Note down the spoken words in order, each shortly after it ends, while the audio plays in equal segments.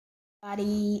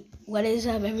Everybody, what is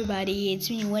up, everybody? It's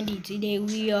me, Wendy. Today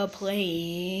we are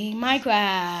playing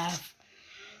Minecraft.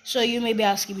 So you may be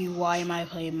asking me, why am I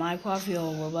playing Minecraft? You're a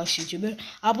Roblox YouTuber.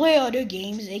 I play other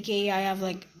games, aka I have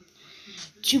like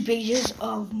 2 pages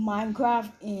of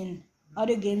Minecraft and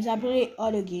other games. I play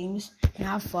other games and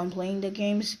have fun playing the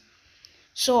games.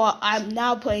 So I'm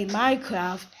now playing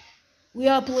Minecraft. We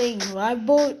are playing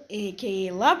lifeboat, aka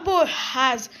lifeboat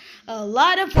has a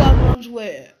lot of problems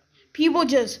where people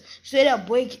just straight up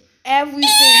break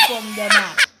everything from the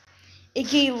map.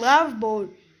 aka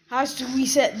lifeboat has to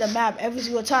reset the map every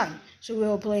single time. So we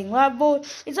were playing lifeboat.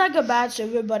 It's like a bad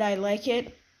server, but I like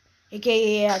it.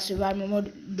 aka it has survival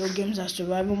mode. Those games have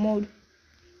survival mode.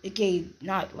 aka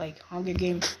not like Hunger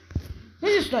Games.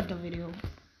 Let's just start the video.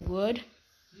 Wood.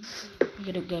 I'm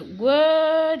gonna get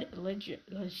wood. Let's.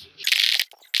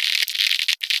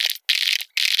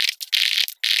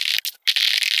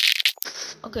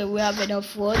 Okay, we have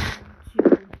enough wood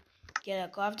to get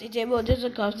a crafting table. There's a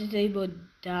crafting table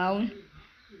down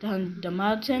the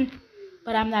mountain,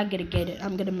 but I'm not gonna get it.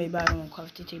 I'm gonna make my own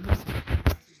crafting table.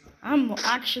 I'm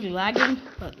actually lagging,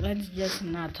 but let's just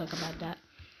not talk about that.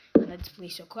 Let's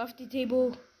place a crafting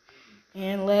table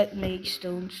and let's make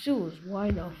stone tools.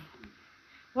 Why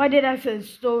did I say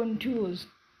stone tools?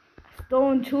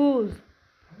 Stone tools.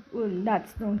 Well, not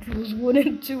stone tools,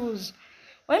 wooden tools.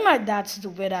 Why am I that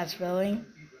stupid at spelling?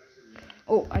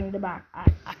 Oh, I need the back.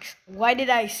 Why did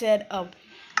I say a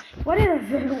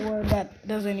word that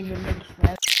doesn't even make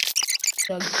sense?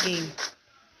 The game.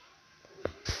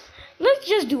 Let's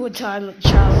just do a challenge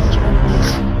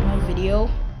on my video.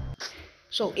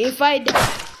 So if I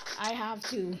die, I have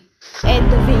to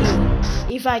end the video.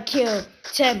 If I kill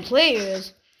 10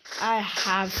 players, I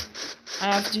have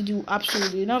to do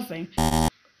absolutely nothing.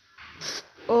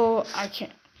 Or I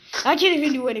can't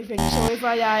even do anything. So if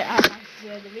I die, I have to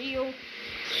end the video.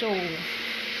 So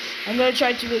I'm gonna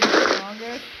try to make it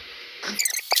longer.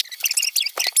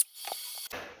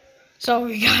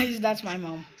 Sorry guys, that's my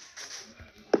mom.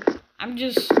 I'm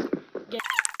just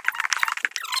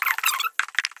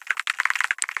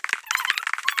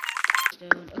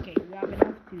getting okay, we have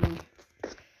enough to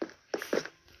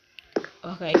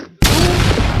okay.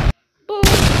 Boom, boom.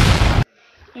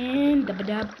 And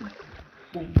da-ba-da,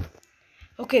 boom.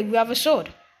 Okay, we have a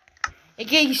sword.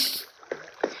 Okay,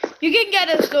 you can get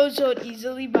a stone sword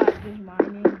easily by just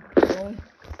mining stone.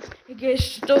 Okay,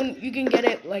 stone, you can get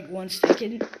it like 1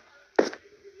 second.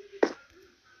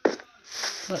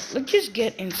 But let's just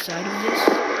get inside of this.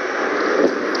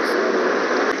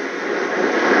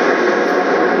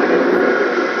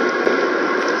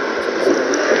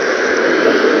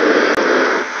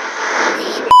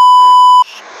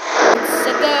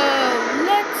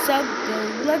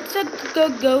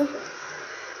 Let's go.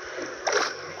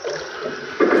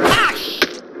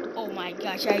 Oh my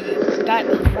gosh, I got a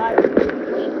lot of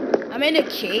damage. I'm in a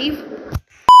cave. Let's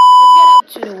get up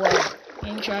to the wall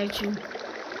and try to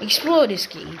explore this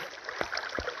cave.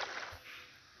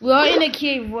 We are in a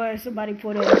cave where somebody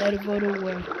put another photo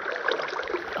where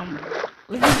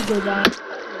let's just go down.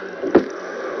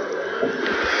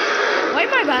 Why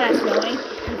am I bad at spelling?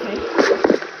 Okay.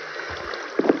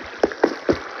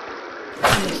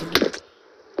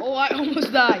 Oh, I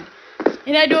almost died.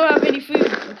 And I don't have any food.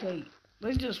 Okay,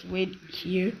 let's just wait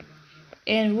here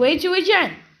and wait till we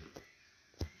can.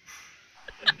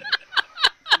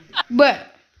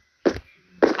 But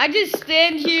I just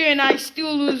stand here and I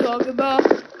still lose Hunger Ball.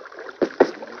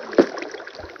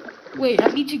 Wait, I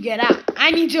need to get out.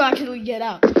 I need to actually get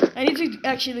out. I need to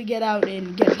actually get out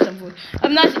and get some food.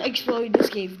 I'm not exploring this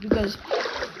cave because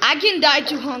I can die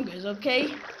to hungers,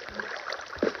 okay?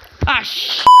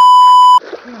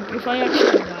 If I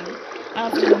actually die, I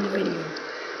have to end the video.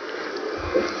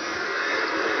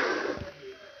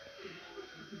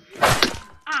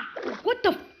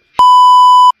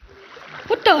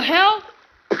 What the hell?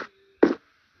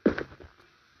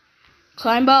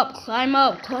 Climb up.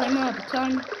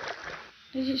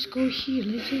 Let's just go here.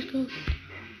 Let's just go.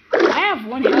 I have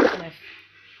 1 health left.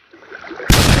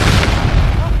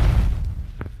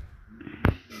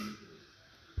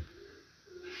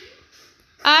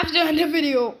 I have to end the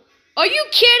video. Are you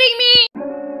kidding me?